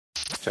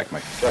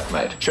Checkmate.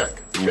 Checkmate.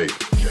 Checkmate.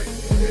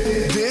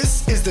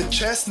 This is the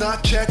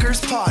Chestnut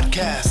Checkers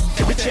podcast.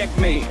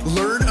 Checkmate.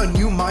 Learn a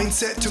new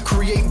mindset to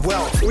create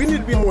wealth. We need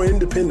to be more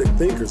independent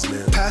thinkers,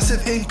 man.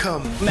 Passive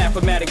income.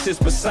 Mathematics is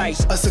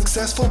precise. A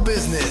successful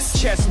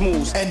business. Chess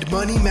moves. And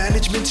money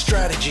management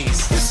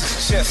strategies. This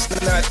is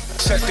Chestnut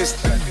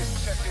Checkers.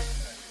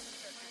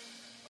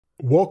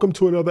 Welcome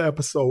to another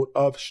episode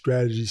of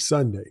Strategy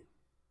Sunday.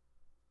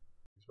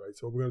 Right,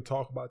 so what we're going to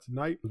talk about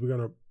tonight is we're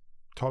going to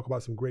talk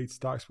about some great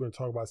stocks. We're going to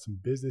talk about some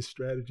business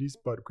strategies.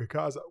 But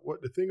because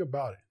the thing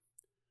about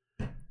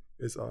it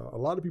is a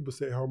lot of people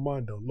say,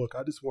 Armando, look,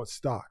 I just want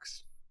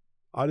stocks.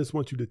 I just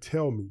want you to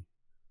tell me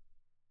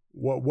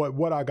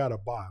what I got to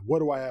buy. What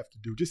do I have to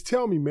do? Just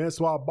tell me, man,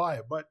 so I'll buy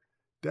it. But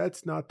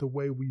that's not the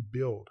way we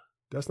build.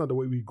 That's not the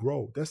way we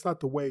grow. That's not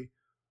the way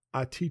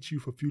I teach you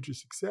for future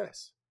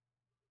success,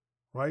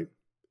 right?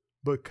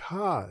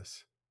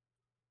 Because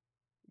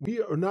we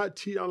are not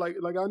teaching,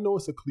 like I know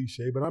it's a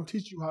cliche, but I'm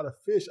teaching you how to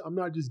fish. I'm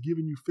not just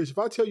giving you fish. If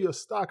I tell you a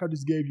stock, I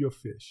just gave you a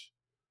fish,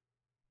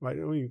 right?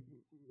 I mean,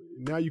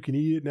 now you can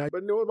eat it now,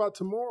 but what about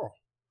tomorrow?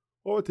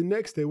 Or what the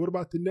next day? What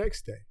about the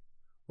next day,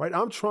 right?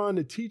 I'm trying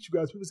to teach you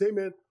guys. People say,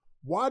 man,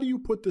 why do you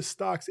put the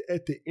stocks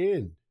at the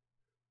end?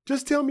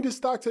 Just tell me the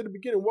stocks at the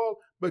beginning. Well,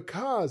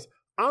 because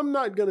I'm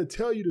not going to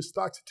tell you the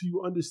stocks until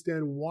you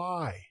understand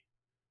why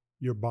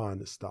you're buying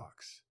the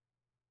stocks.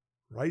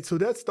 Right? So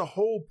that's the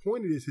whole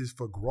point of this, is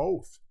for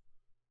growth.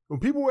 When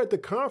people were at the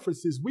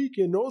conference this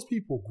weekend, those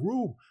people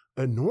grew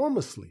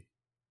enormously,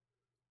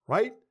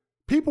 right?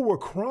 People were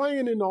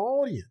crying in the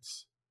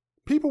audience.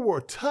 People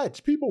were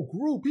touched. People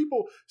grew.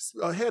 People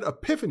had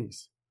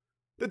epiphanies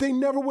that they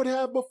never would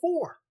have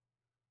before,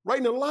 right?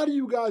 And a lot of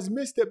you guys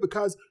missed that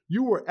because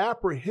you were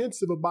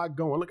apprehensive about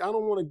going. Look, I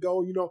don't want to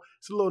go,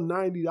 it's a little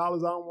 $90. I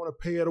don't want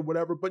to pay it or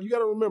whatever. But you got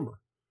to remember,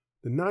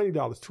 the $90,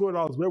 $200,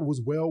 whatever,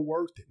 was well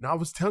worth it. And I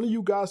was telling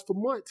you guys for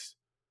months.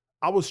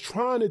 I was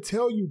trying to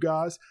tell you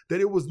guys that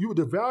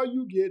the value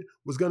you get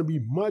was going to be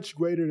much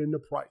greater than the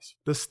price.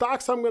 The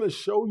stocks I'm going to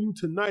show you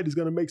tonight is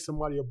going to make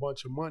somebody a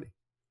bunch of money.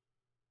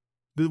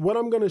 What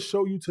I'm going to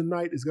show you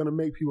tonight is going to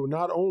make people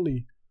not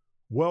only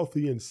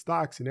wealthy in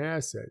stocks and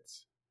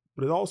assets,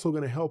 but it's also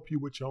going to help you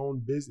with your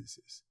own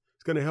businesses.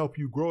 It's going to help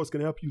you grow. It's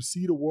going to help you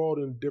see the world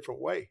in a different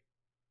way.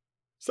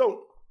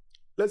 So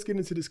let's get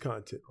into this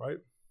content, right?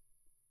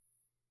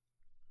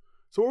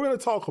 So we're going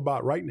to talk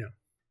about right now,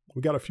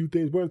 we got a few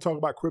things. We're going to talk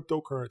about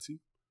cryptocurrency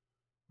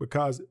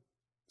because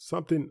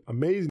something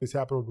amazing that's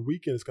happened over the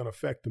weekend is going to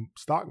affect the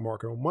stock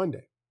market on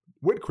Monday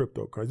with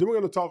cryptocurrency. Then we're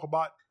going to talk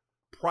about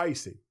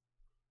pricing,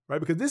 right?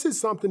 Because this is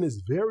something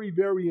that's very,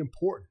 very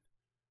important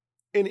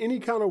in any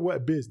kind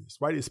of business,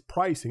 right? It's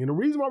pricing. And the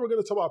reason why we're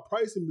going to talk about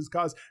pricing is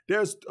because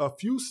there's a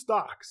few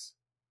stocks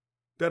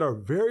that are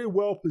very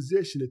well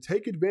positioned to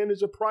take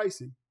advantage of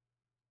pricing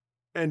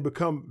and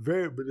become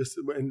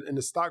and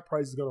the stock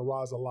price is going to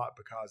rise a lot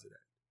because of that,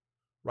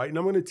 right? And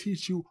I'm going to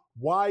teach you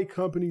why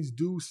companies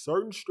do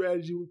certain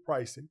strategy with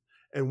pricing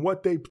and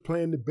what they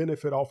plan to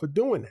benefit off of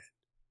doing that.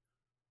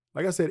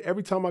 Like I said,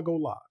 every time I go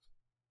live,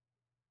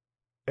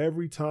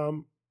 every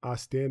time I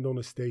stand on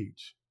a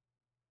stage,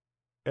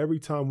 every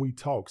time we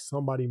talk,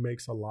 somebody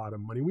makes a lot of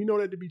money. We know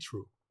that to be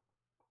true.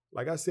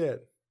 Like I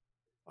said,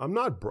 I'm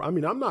not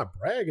bragging.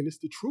 It's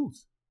the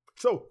truth.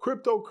 So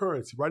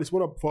cryptocurrency, right? It's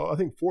went up for, I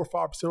think, 4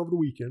 or 5% over the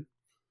weekend.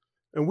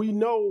 And we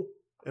know,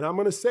 and I'm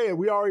going to say it,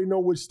 we already know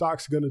which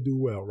stocks are going to do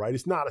well, right?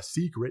 It's not a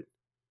secret.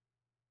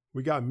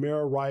 We got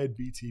Mara, Riot,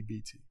 BT.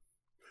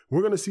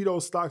 We're going to see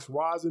those stocks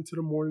rise into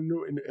the morning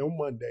on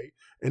Monday.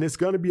 And it's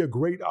going to be a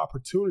great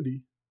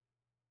opportunity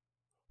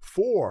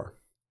for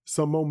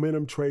some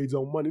momentum trades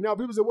on Monday. Now,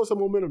 people say, what's a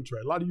momentum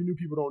trade? A lot of you new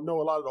people don't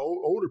know. A lot of the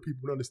older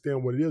people don't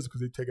understand what it is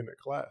because they're taking that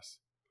class,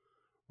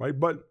 right?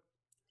 But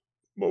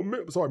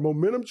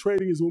momentum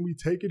trading is when we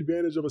take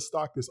advantage of a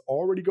stock that's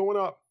already going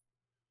up.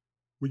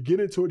 We get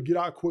into it, get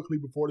out quickly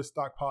before the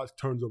stock price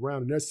turns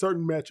around. And there's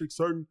certain metrics,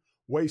 certain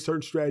ways,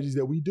 certain strategies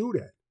that we do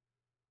that.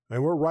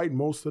 And we're right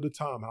most of the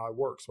time how it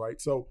works, right?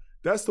 So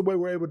that's the way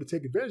we're able to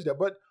take advantage of that.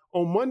 But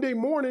on Monday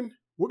morning,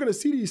 we're going to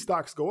see these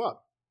stocks go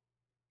up.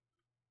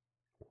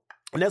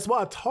 And that's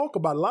why I talk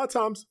about a lot of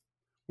times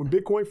when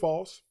Bitcoin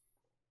falls,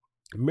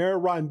 Mara,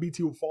 Riot, and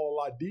BT will fall a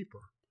lot deeper.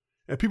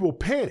 And people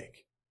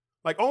panic.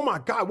 Like, oh my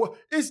God, well,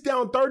 it's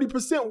down 30%.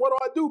 What do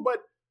I do?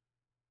 But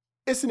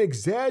it's an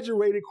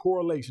exaggerated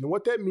correlation. And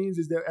what that means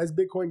is that as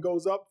Bitcoin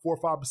goes up 4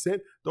 or 5%,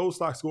 those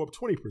stocks go up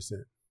 20%.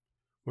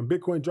 When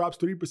Bitcoin drops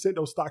 3%,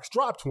 those stocks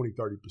drop 20,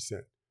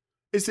 30%.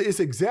 It's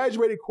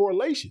exaggerated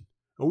correlation.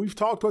 And we've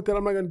talked about that.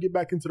 I'm not going to get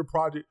back into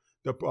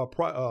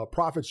the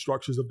profit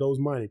structures of those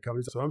mining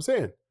companies. So I'm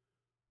saying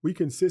we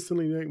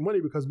consistently make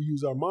money because we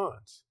use our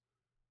minds.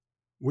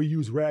 We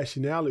use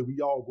rationality.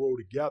 We all grow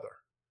together.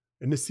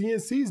 And the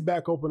CNC is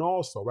back open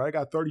also, right? I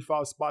got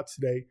 35 spots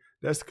today.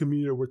 That's the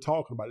community that we're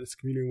talking about. It's the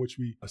community in which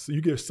so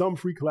you get some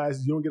free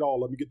classes. You don't get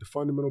all of them. You get the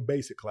fundamental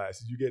basic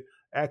classes. You get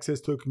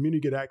access to a community,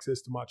 get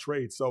access to my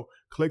trades. So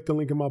click the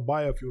link in my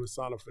bio if you want to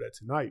sign up for that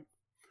tonight.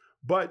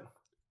 But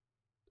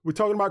we're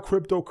talking about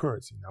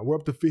cryptocurrency. Now we're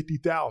up to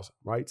 50,000,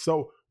 right?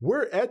 So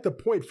we're at the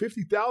point,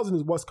 50,000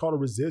 is what's called a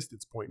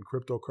resistance point in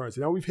cryptocurrency.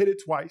 Now we've hit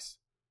it twice.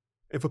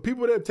 And for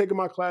people that have taken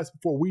my class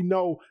before, we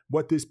know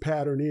what this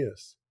pattern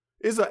is.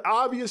 It's an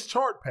obvious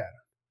chart pattern.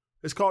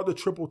 It's called the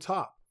triple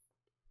top,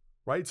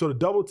 right? So the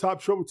double top,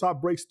 triple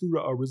top breaks through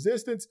the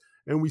resistance,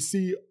 and we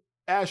see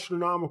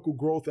astronomical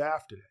growth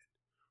after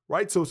that,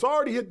 right? So it's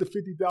already hit the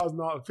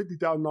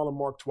 $50,000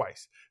 mark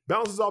twice.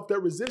 Bounces off that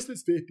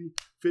resistance, 50.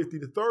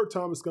 The third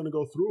time it's going to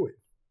go through it.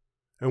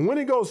 And when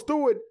it goes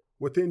through it,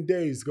 within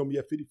days, it's going to be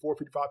at 54,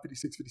 55,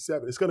 56,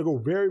 57. It's going to go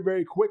very,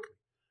 very quickly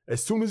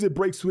as soon as it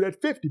breaks through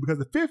that 50, because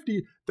the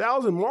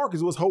 50,000 mark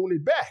is what's holding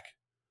it back.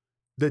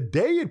 The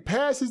day it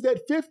passes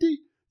that 50,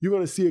 you're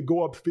going to see it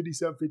go up to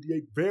 57,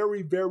 58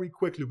 very, very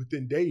quickly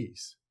within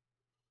days,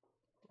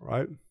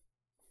 right?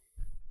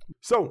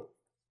 So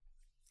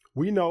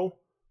we know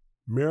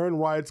Marin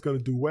Wyatt's going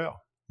to do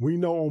well. We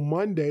know on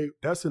Monday,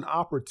 that's an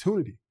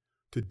opportunity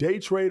to day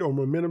trade or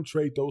momentum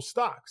trade those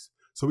stocks.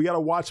 So we got to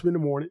watch them in the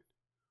morning.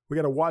 We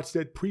got to watch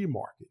that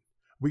pre-market.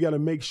 We got to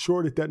make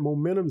sure that that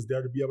momentum is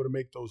there to be able to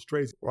make those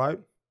trades, right?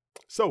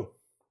 So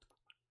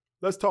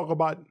let's talk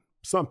about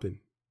something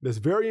that's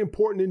very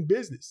important in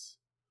business,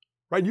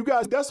 right? You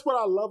guys, that's what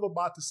I love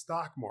about the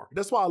stock market.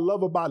 That's what I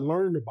love about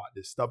learning about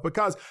this stuff,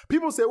 because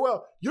people say,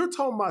 well, you're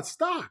talking about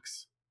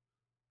stocks.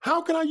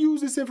 How can I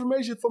use this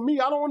information for me?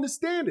 I don't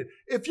understand it.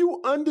 If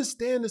you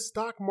understand the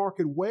stock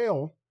market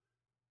well,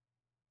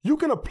 you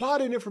can apply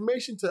that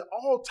information to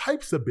all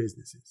types of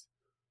businesses.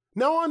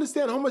 Now I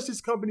understand how much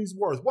this company's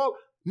worth. Well,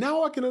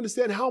 now I can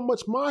understand how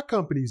much my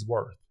company's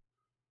worth.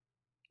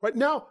 Right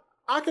now,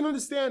 I can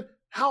understand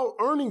how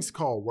earnings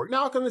call work.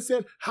 Now I can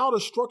understand how to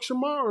structure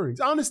my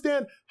earnings. I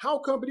understand how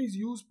companies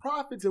use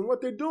profits and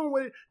what they're doing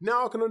with it.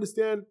 Now I can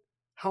understand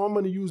how I'm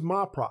going to use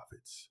my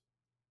profits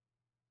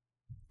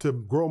to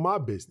grow my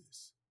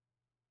business.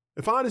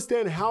 If I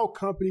understand how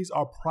companies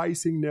are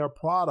pricing their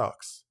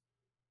products,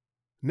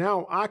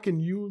 now I can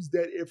use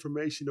that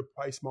information to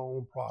price my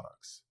own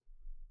products.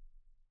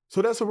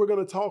 So that's what we're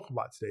going to talk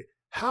about today.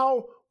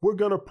 How we're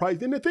going to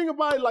price. And the thing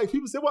about it, like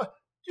people say, well,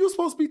 you're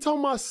supposed to be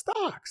talking about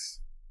stocks.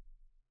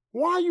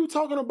 Why are you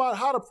talking about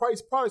how to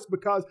price products?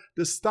 Because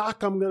the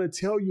stock I'm going to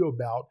tell you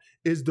about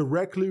is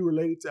directly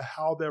related to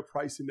how they're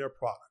pricing their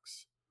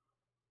products.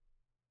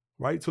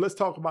 Right? So let's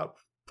talk about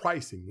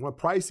pricing. Well,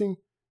 pricing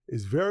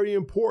is very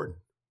important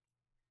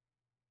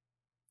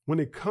when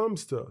it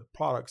comes to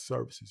product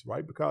services,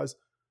 right? Because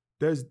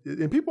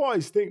and people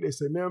always think, they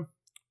say, man,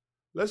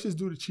 let's just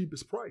do the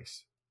cheapest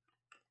price.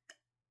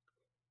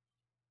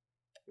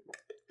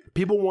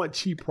 People want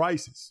cheap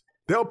prices.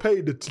 They'll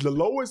pay the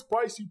lowest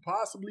price you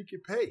possibly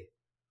can pay,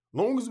 as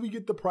long as we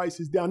get the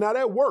prices down. Now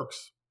that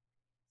works.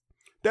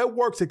 That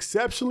works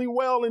exceptionally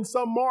well in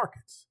some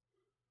markets.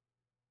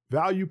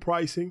 Value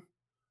pricing,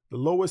 the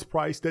lowest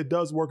price, that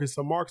does work in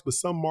some markets, but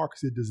some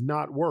markets it does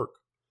not work,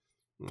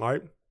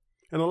 right?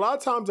 And a lot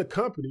of times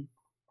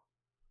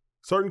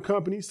certain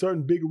companies,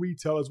 certain big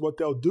retailers, what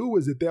they'll do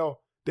is that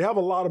they have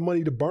a lot of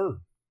money to burn.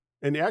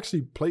 And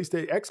actually,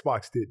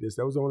 Xbox did this.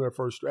 That was one of their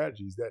first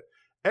strategies. That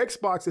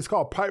Xbox, it's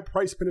called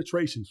price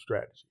penetration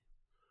strategy,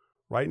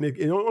 right?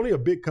 And only a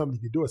big company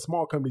can do it.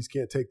 Small companies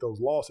can't take those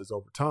losses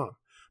over time.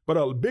 But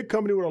a big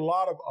company with a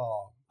lot of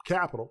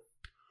capital,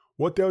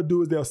 what they'll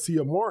do is they'll see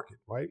a market,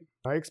 right?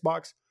 Now,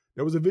 Xbox,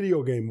 there was a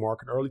video game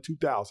market early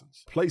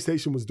 2000s.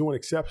 PlayStation was doing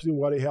exceptionally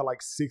well. They had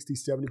like 60,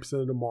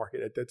 70% of the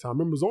market at that time.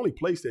 Remember, it was only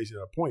PlayStation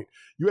at a point.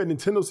 You had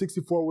Nintendo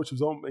 64, which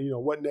was,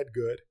 wasn't that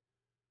good.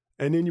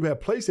 And then you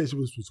had PlayStation,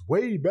 which was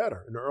way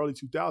better in the early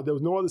 2000s. There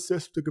was no other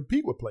system to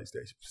compete with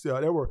PlayStation. So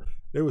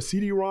they were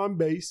CD-ROM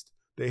based.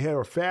 They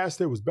had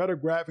faster, it was better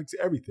graphics,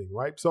 everything,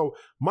 right? So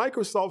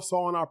Microsoft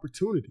saw an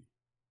opportunity,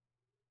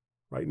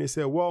 right? And they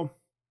said, well,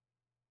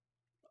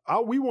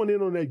 we want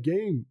in on that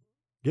gaming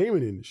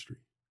industry.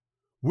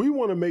 We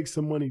want to make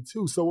some money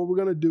too. So what we're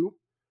going to do,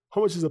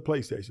 how much is a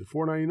PlayStation?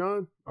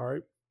 $499? All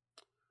right.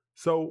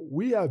 So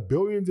we have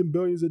billions and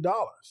billions of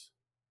dollars.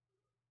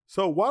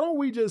 So why don't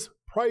we just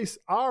price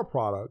our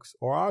products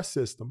or our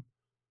system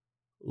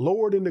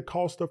lower than the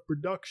cost of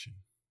production,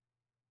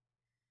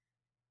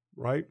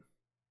 right?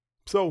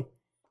 So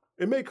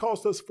it may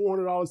cost us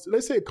 $400.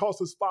 Let's say it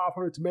costs us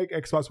 $500 to make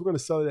Xbox. We're going to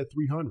sell it at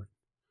 $300.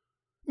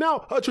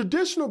 Now, a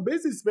traditional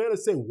businessman would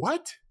say,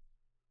 what?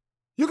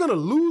 You're going to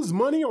lose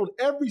money on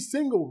every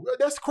single,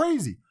 that's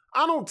crazy.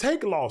 I don't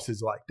take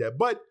losses like that,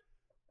 but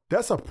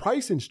that's a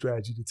pricing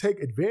strategy to take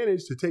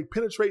advantage, to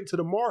penetrate into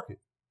the market.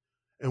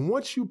 And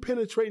once you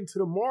penetrate into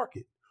the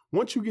market,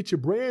 once you get your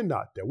brand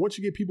out there, once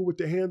you get people with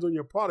their hands on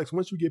your products,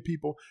 once you get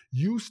people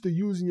used to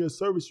using your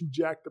service, you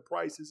jack the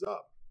prices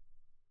up,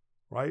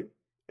 right?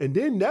 And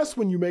then that's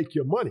when you make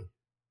your money.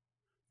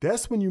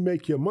 That's when you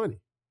make your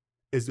money,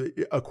 is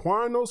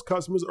acquiring those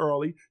customers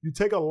early. You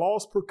take a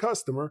loss per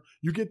customer.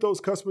 You get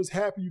those customers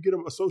happy. You get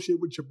them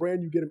associated with your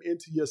brand. You get them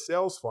into your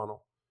sales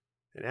funnel.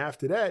 And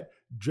after that,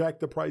 jack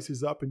the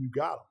prices up and you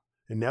got them.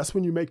 And that's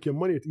when you make your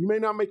money. You may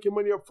not make your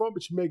money up front,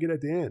 but you make it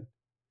at the end.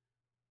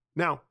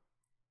 Now,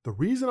 the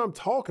reason I'm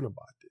talking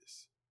about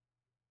this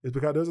is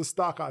because there's a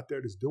stock out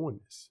there that's doing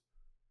this.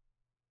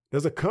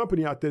 There's a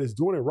company out there that's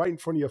doing it right in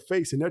front of your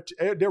face, and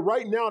they're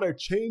right now they're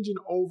changing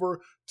over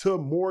to a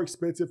more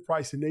expensive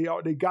price, and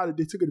they got it.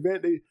 They took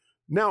advantage.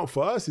 Now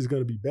for us, it's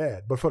going to be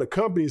bad, but for the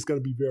company, it's going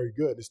to be very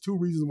good. There's two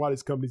reasons why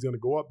this company is going to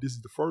go up. This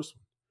is the first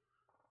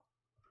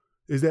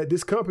one: is that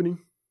this company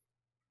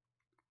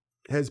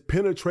has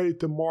penetrated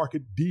the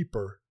market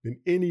deeper than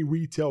any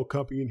retail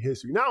company in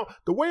history. Now,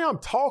 the way I'm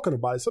talking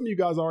about it, some of you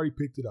guys already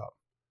picked it up.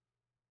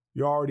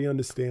 You already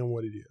understand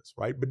what it is,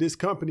 right? But this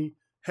company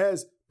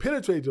has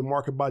penetrated the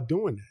market by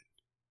doing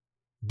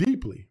that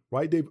deeply,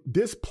 right? They've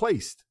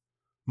displaced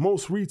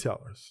most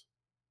retailers,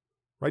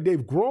 right?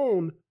 They've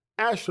grown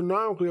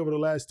astronomically over the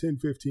last 10,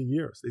 15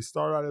 years. They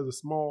started out as a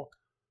small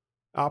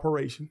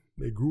operation.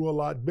 They grew a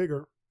lot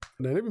bigger.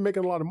 Now they've been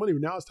making a lot of money,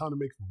 but now it's time to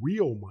make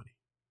real money,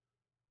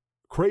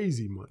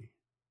 crazy money,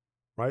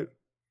 right?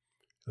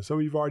 And some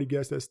of you have already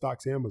guessed that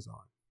stock's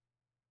Amazon,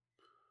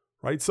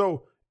 right?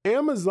 So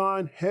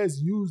Amazon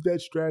has used that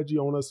strategy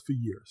on us for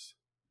years.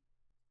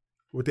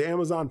 With the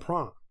Amazon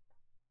Prime,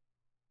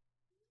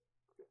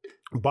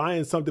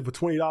 buying something for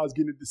 $20,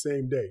 getting it the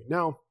same day.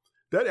 Now,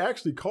 that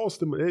actually cost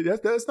them,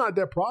 that's not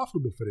that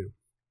profitable for them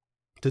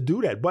to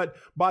do that. But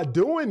by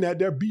doing that,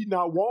 they're beating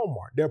out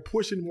Walmart. They're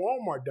pushing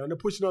Walmart down. They're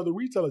pushing other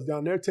retailers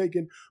down. They're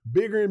taking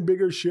bigger and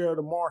bigger share of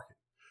the market.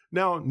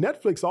 Now,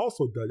 Netflix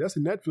also does. That's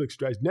a Netflix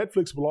strategy.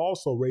 Netflix will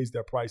also raise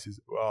their prices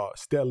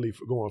steadily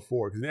for going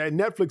forward. Because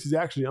Netflix is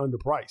actually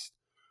underpriced.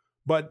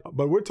 But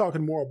we're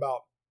talking more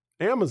about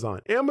Amazon.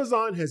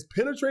 Amazon has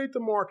penetrated the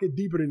market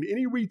deeper than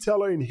any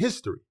retailer in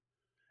history.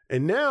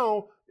 And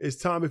now it's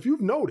time, if you've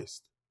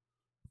noticed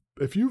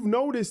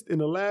in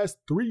the last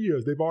 3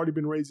 years, they've already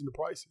been raising the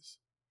prices.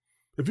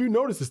 If you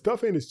notice, the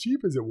stuff ain't as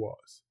cheap as it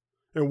was.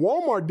 And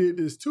Walmart did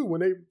this too.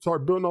 When they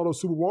started building all those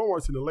super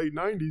Walmarts in the late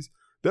 90s,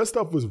 that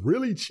stuff was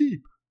really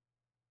cheap.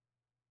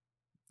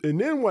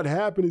 And then what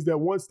happened is that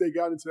once they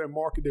got into that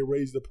market, they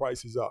raised the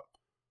prices up.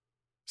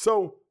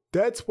 So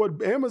that's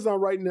what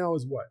Amazon right now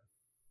is what?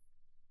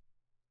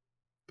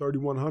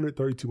 $3,100,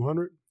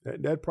 $3,200.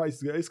 That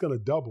price, it's going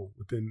to double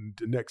within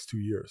the next 2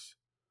 years.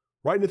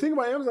 Right? And the thing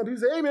about Amazon,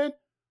 people say, hey man,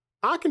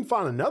 I can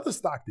find another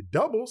stock that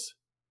doubles.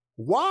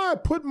 Why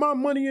put my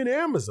money in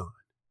Amazon?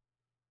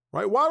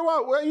 Right? Why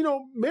do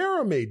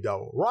Mara made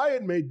double,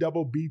 Riot made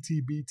double,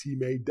 BT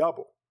made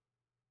double.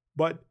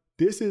 But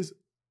this is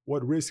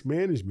what risk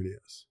management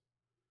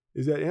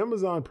is that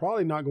Amazon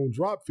probably not going to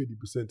drop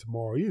 50%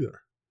 tomorrow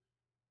either.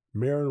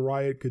 Mara and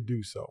Riot could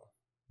do so.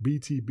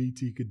 BT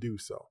could do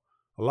so.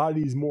 A lot of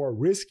these more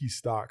risky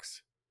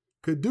stocks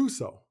could do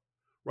so,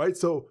 right?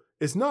 So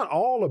it's not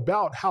all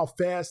about how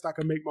fast I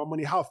can make my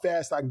money, how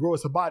fast I can grow.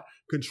 It's about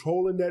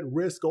controlling that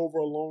risk over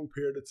a long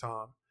period of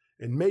time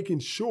and making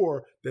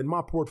sure that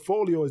my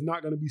portfolio is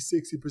not going to be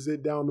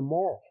 60% down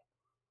tomorrow,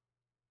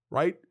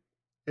 right?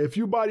 If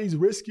you buy these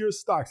riskier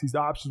stocks, these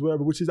options,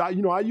 whatever, which is, I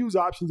use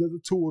options as a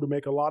tool to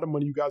make a lot of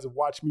money. You guys have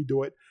watched me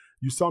do it.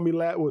 You saw me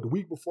the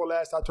week before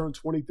last, I turned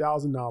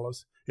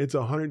 $20,000 into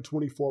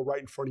 124 right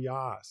in front of your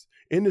eyes.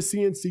 In the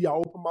CNC, I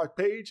opened my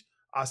page,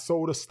 I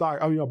sold a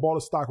stock. I bought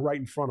a stock right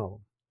in front of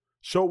them.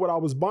 Showed what I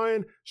was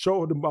buying,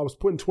 showed them I was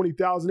putting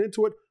 20,000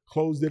 into it,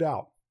 closed it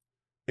out.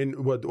 And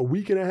a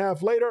week and a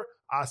half later,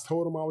 I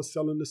told them I was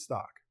selling the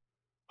stock.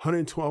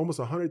 Almost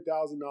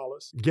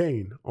 $100,000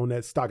 gain on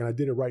that stock. And I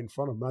did it right in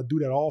front of them. I do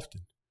that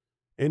often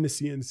in the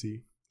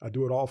CNC. I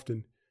do it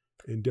often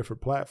in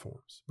different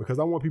platforms because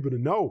I want people to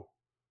know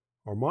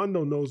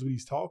Armando knows what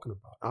he's talking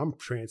about. I'm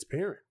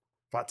transparent.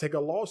 If I take a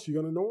loss,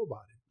 you're going to know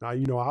about it.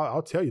 Now,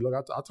 I'll tell you, look,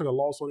 I took a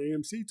loss on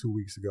AMC 2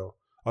 weeks ago,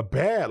 a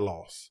bad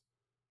loss,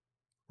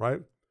 right?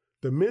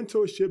 The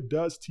mentorship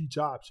does teach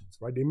options,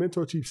 right? They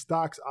mentorship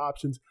stocks,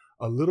 options,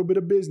 a little bit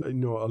of business, a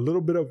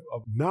little bit of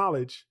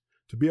knowledge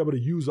to be able to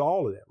use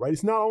all of that, right?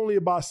 It's not only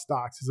about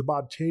stocks. It's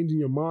about changing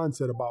your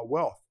mindset about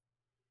wealth.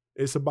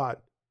 It's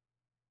about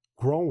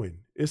growing.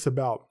 It's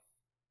about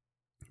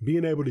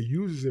being able to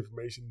use this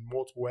information in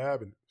multiple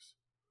avenues,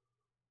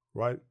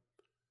 right?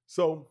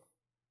 So,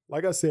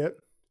 like I said,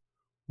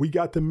 we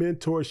got the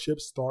mentorship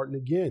starting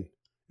again.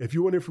 If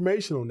you want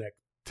information on that,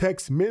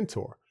 text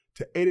mentor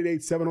to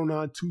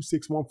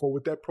 888-709-2614.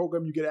 With that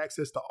program, you get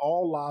access to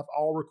all live,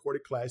 all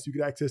recorded classes. You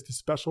get access to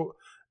special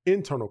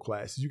internal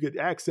classes. You get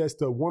access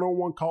to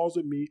one-on-one calls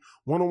with me,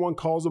 one-on-one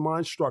calls with my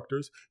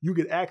instructors. You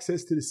get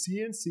access to the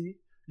CNC.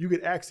 You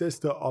get access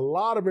to a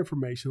lot of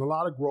information, a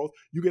lot of growth.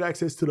 You get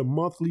access to the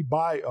monthly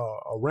buy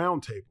a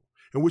roundtable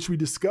in which we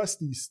discuss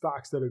these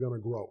stocks that are going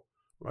to grow,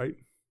 right?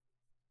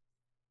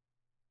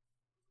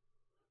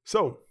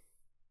 So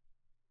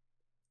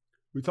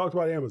we talked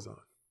about Amazon,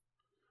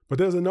 but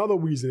there's another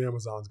reason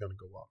Amazon's going to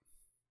go up,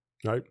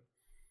 right?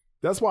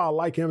 That's why I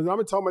like Amazon. I've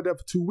been talking about that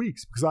for 2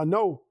 weeks because I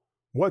know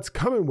what's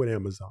coming with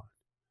Amazon.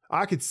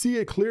 I could see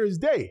it clear as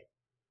day.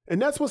 And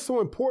that's what's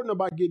so important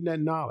about getting that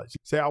knowledge.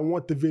 Say, I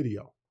want the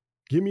video.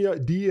 Give me a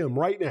DM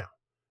right now.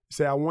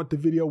 Say, I want the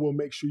video. We'll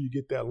make sure you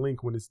get that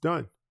link when it's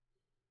done.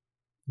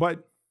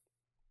 But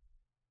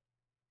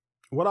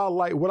what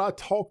I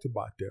talked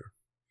about there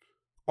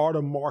are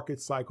the market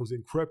cycles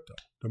in crypto,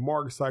 the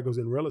market cycles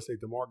in real estate,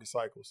 the market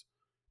cycles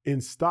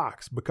in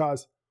stocks.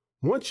 Because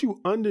Once you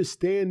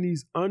understand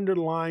these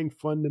underlying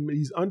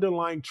these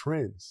underlying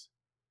trends,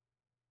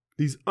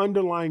 these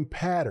underlying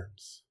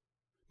patterns,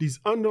 these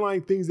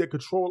underlying things that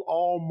control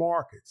all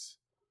markets,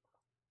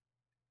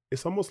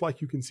 it's almost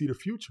like you can see the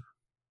future.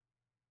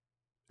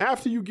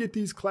 After you get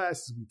these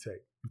classes you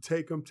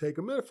take them.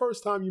 And the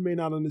first time you may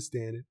not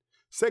understand it.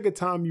 Second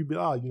time you be,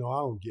 I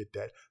don't get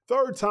that.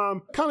 Third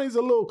time, kind of is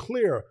a little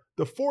clearer.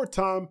 The fourth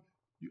time,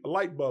 a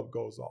light bulb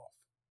goes off.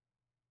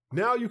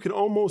 Now you can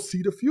almost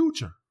see the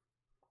future,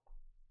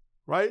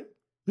 right?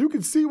 You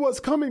can see what's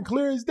coming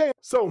clear as day.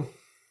 So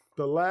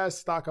the last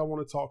stock I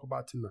want to talk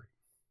about tonight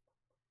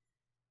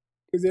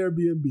is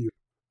Airbnb.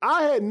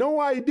 I had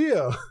no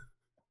idea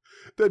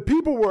that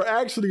people were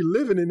actually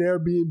living in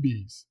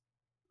Airbnbs.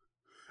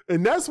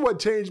 And that's what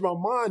changed my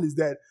mind, is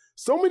that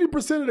so many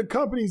percent of the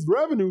company's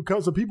revenue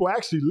comes from people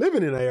actually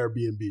living in an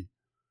Airbnb.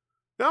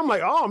 And I'm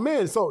like, oh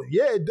man, so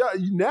yeah,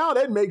 now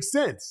that makes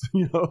sense.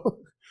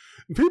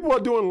 People are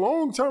doing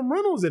long-term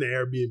rentals in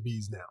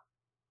Airbnbs now,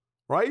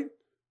 right?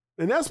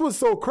 And that's what's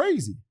so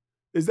crazy,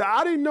 is that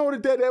I didn't know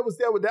that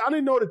I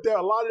didn't know that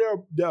a lot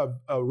of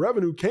their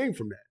revenue came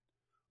from that.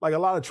 Like a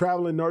lot of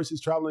traveling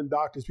nurses, traveling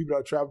doctors, people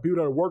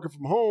that are working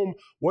from home.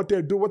 What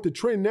the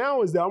trend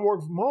now is that I'm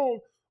working from home.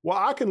 Well,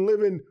 I can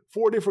live in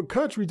 4 different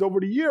countries over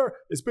the year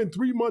and spend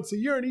 3 months a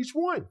year in each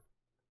one.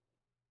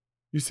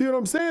 You see what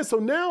I'm saying? So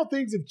now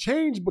things have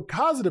changed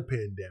because of the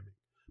pandemic.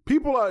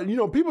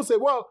 People say,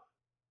 well,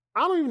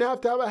 I don't even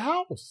have to have a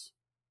house.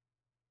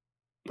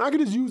 I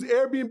can just use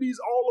Airbnbs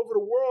all over the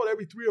world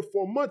every 3 or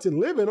 4 months and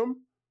live in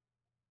them.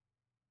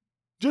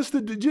 Just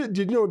to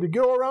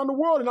go around the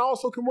world, and I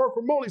also can work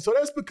remotely. So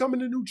that's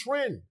becoming a new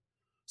trend.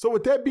 So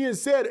with that being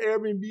said,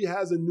 Airbnb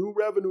has a new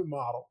revenue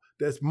model.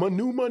 There's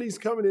new money's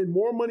coming in,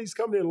 more money's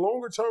coming in,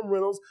 longer term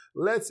rentals,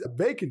 less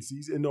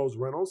vacancies in those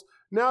rentals.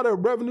 Now their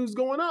revenue's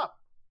going up.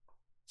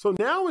 So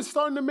now it's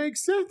starting to make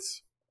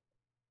sense.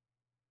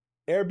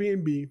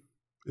 Airbnb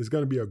is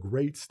going to be a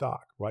great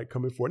stock, right,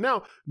 coming forward.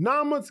 Now,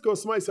 9 months ago,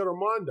 somebody said,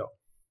 Armando,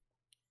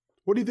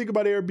 what do you think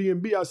about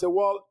Airbnb? I said,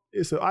 well,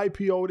 it's an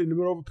IPO in the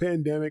middle of a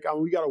pandemic.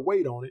 We got to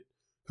wait on it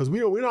because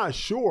we're not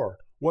sure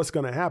what's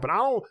going to happen.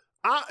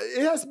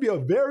 It has to be a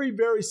very,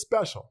 very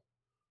special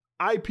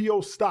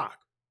IPO stock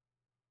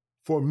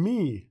for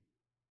me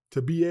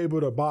to be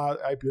able to buy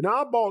IPO.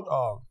 Now, I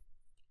bought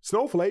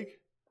Snowflake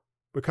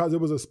because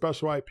it was a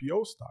special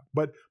IPO stock.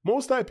 But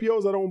most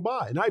IPOs I don't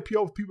buy. An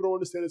IPO, people don't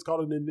understand, it's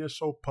called an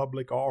initial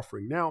public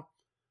offering. Now,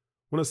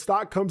 when a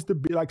stock comes to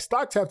be, like,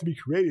 stocks have to be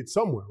created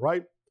somewhere,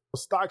 right?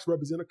 Stocks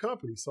represent a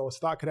company. So a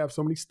stock could have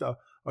so many stuff.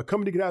 A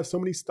company could have so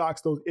many stocks.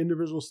 Those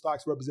individual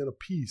stocks represent a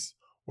piece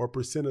or a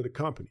percent of the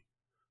company.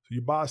 So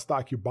you buy a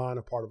stock, you're buying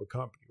a part of a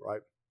company, right?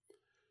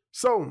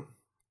 So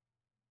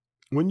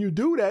when you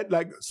do that,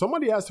 like,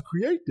 somebody has to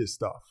create this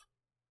stuff.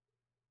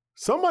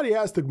 Somebody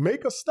has to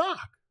make a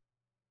stock.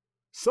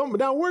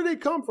 Now, where do they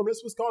come from?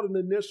 This was called an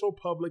initial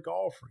public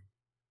offering.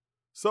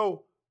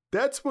 So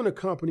that's when a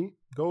company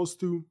goes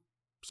through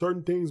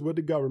certain things with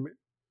the government,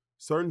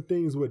 certain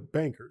things with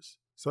bankers,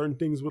 certain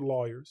things with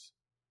lawyers,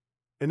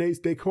 and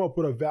they come up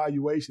with a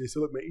valuation. They say,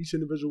 look, man, each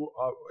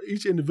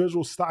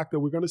individual stock that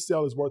we're going to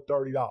sell is worth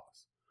 $30,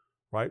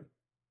 right?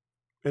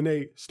 And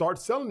they start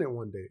selling it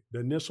one day.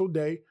 The initial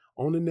day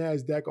on the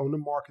NASDAQ, on the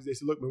markets, they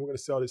say, look, man, we're going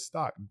to sell this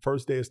stock. The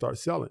first day it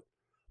starts selling.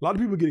 A lot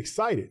of people get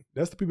excited.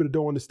 That's the people that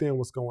don't understand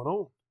what's going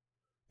on.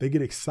 They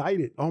get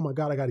excited. Oh my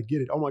God, I got to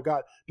get it. Oh my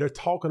God, they're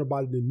talking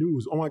about it in the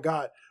news. Oh my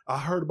God, I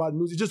heard about the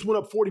news. It just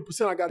went up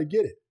 40%. I got to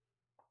get it.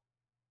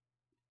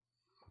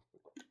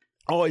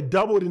 Oh, it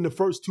doubled in the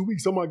first 2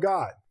 weeks. Oh my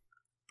God.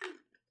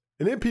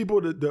 And then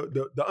people,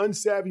 the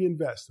unsavvy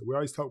investor, we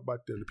always talk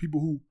about them, the people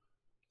who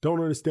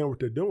don't understand what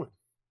they're doing.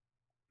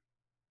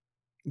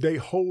 They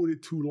hold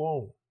it too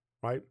long,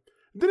 right?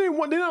 They're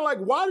not like,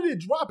 why did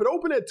it drop? It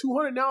opened at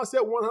 200, now it's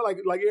at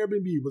 100, like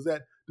Airbnb was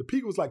at, the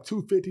peak was like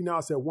 250, now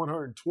it's at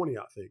 120,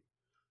 I think.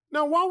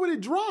 Now, why would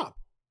it drop?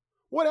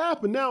 What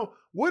happened? Now,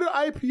 with an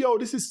IPO,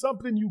 this is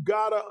something you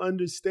gotta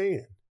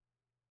understand,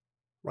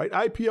 right?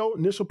 IPO,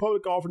 initial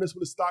public offering, that's when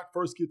the stock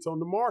first gets on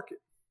the market.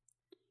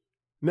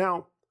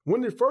 Now,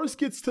 when it first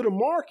gets to the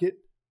market,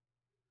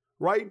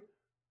 right,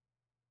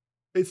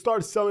 it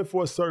starts selling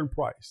for a certain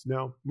price.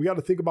 Now, we got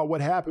to think about what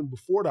happened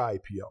before the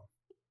IPO.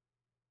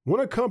 When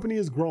a company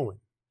is growing,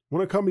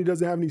 when a company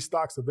doesn't have any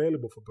stocks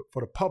available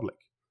for the public,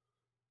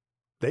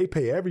 they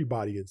pay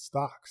everybody in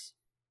stocks.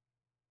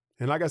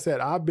 And like I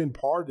said, I've been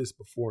part of this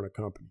before in a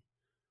company.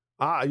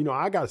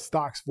 I got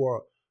stocks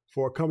for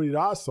a company that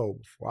I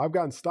sold before. I've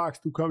gotten stocks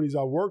through companies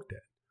I worked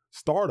at,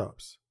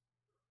 startups.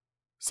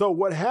 So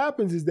what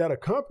happens is that a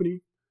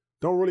company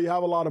don't really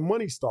have a lot of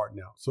money starting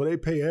out. So they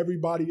pay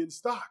everybody in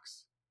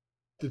stocks.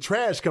 The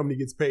trash company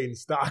gets paid in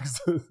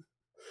stocks.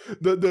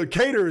 The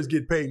caterers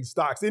get paid in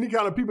stocks. Any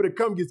kind of people that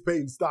come gets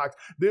paid in stocks.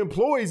 The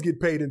employees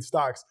get paid in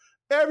stocks.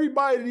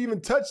 Everybody that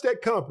even touched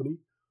that company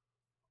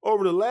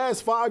over the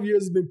last 5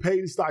 years has been paid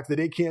in stocks that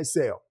they can't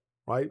sell,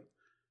 right?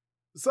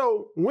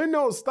 So when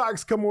those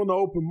stocks come on the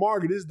open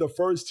market, this is the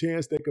first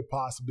chance they could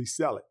possibly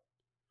sell it.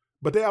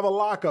 But they have a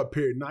lockup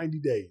period, 90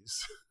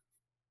 days,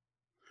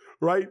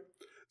 right?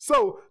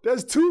 So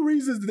there's two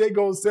reasons that they're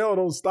going to sell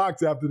those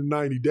stocks after the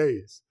 90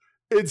 days.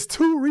 It's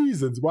two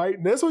reasons, right?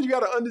 And that's what you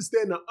got to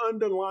understand, the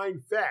underlying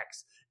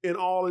facts in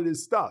all of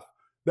this stuff.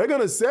 They're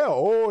going to sell.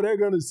 Oh, they're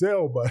going to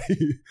sell,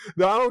 buddy.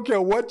 Now, I don't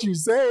care what you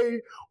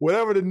say,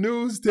 whatever the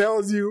news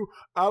tells you.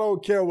 I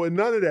don't care what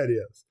none of that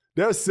is.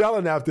 They're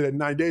selling after that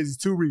 9 days. It's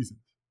two reasons.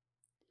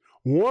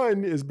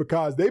 One is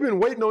because they've been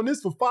waiting on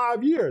this for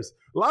 5 years.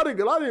 A lot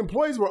of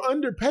employees were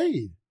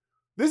underpaid.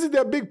 This is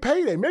their big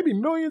payday, maybe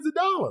millions of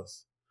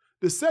dollars.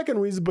 The second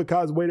reason is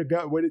because the way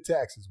the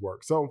taxes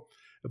work. So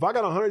if I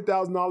got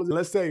 $100,000,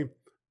 let's say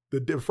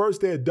the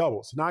first day it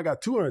doubles. So now I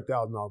got $200,000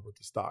 worth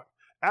of stock.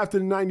 After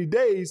the 90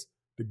 days,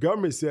 the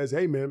government says,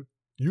 hey, man,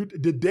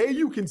 the day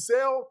you can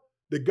sell,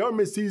 the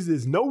government sees it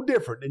as no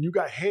different than you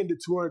got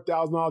handed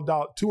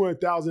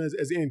 $200,000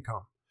 as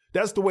income.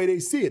 That's the way they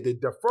see it.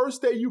 The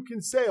first day you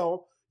can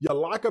sell, your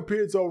lockup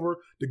period's over.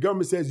 The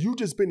government says you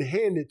just been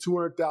handed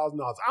 $200,000.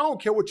 I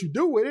don't care what you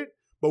do with it,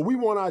 but we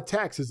want our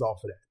taxes off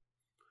of that.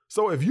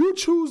 So if you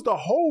choose to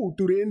hold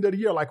through the end of the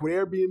year, like with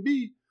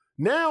Airbnb,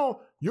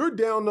 now you're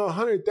down to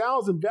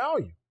 $100,000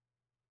 value.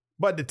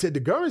 But the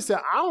government said,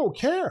 I don't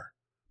care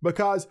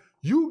because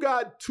you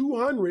got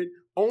 $200,000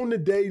 on the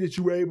day that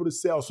you were able to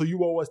sell. So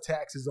you owe us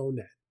taxes on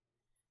that.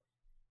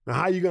 Now,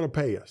 how are you going to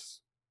pay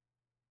us?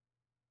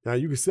 Now,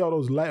 you can sell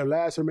those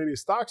last remaining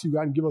stocks you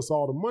got and give us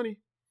all the money.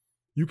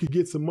 You could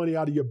get some money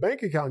out of your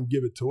bank account and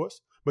give it to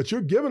us, but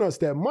you're giving us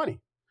that money.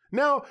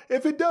 Now,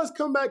 if it does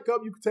come back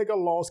up, you can take a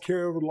loss,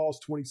 carry over the loss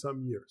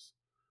 20-something years.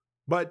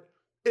 But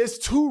it's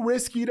too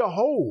risky to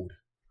hold.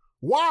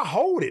 Why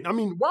hold it? I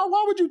mean, why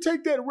would you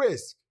take that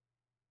risk?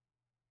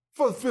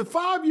 For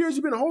 5 years,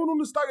 you've been holding on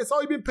the stock. That's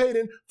all you've been paid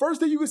in.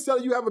 First day you can sell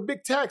it, you have a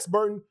big tax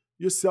burden.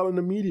 You're selling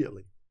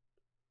immediately.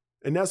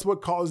 And that's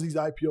what caused these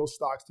IPO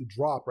stocks to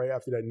drop right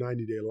after that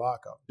 90-day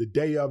lockup. The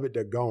day of it,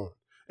 they're gone.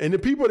 And the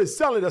people that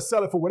sell it are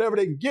selling for whatever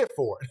they can get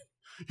for it.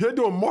 You're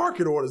doing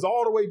market orders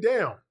all the way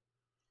down.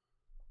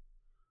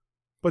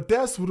 But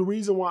that's the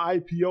reason why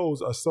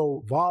IPOs are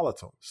so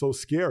volatile, so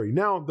scary.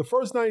 Now, the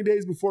first 90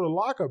 days before the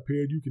lockup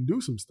period, you can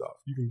do some stuff.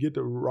 You can get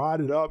to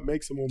ride it up,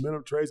 make some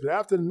momentum trades. But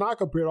after the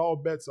lockup period, all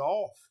bets are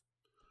off.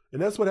 And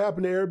that's what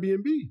happened to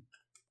Airbnb.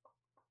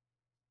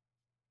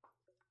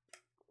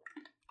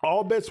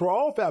 All bets were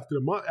off after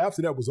the month.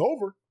 After that was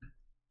over.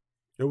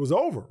 It was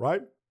over,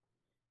 right?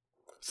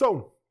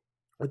 So,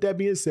 with that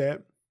being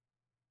said,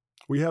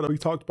 we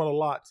talked about a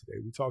lot today.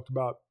 We talked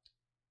about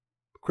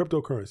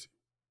cryptocurrency.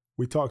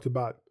 We talked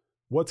about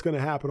what's going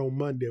to happen on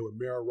Monday with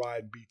Mirai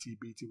and BT.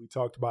 We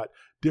talked about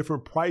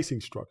different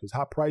pricing structures,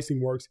 how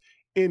pricing works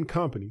in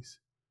companies.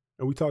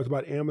 And we talked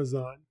about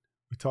Amazon.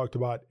 We talked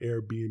about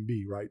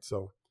Airbnb, right?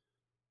 So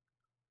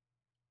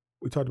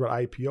we talked about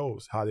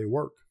IPOs, how they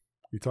work.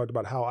 We talked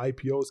about how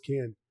IPOs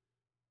can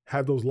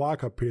have those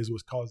lockup periods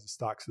which cause the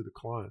stocks to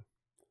decline.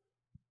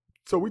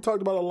 So we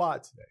talked about a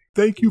lot today.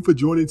 Thank you for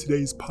joining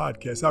today's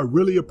podcast. I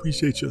really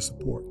appreciate your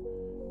support.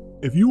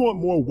 If you want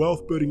more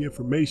wealth building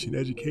information,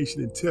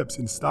 education, and tips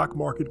in stock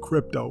market,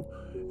 crypto,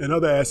 and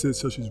other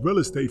assets such as real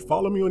estate,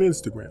 follow me on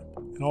Instagram.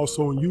 And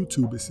also on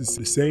YouTube, it's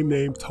the same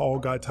name, Tall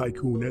Guy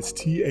Tycoon. That's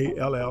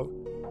TallGuyTycoon.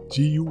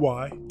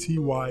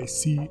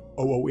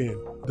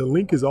 The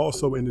link is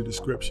also in the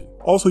description.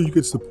 Also, you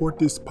can support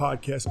this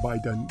podcast by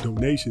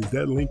donations.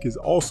 That link is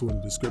also in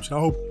the description.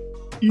 I hope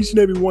each and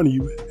every one of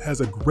you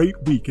has a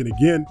great week. And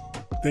again,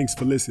 thanks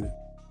for listening.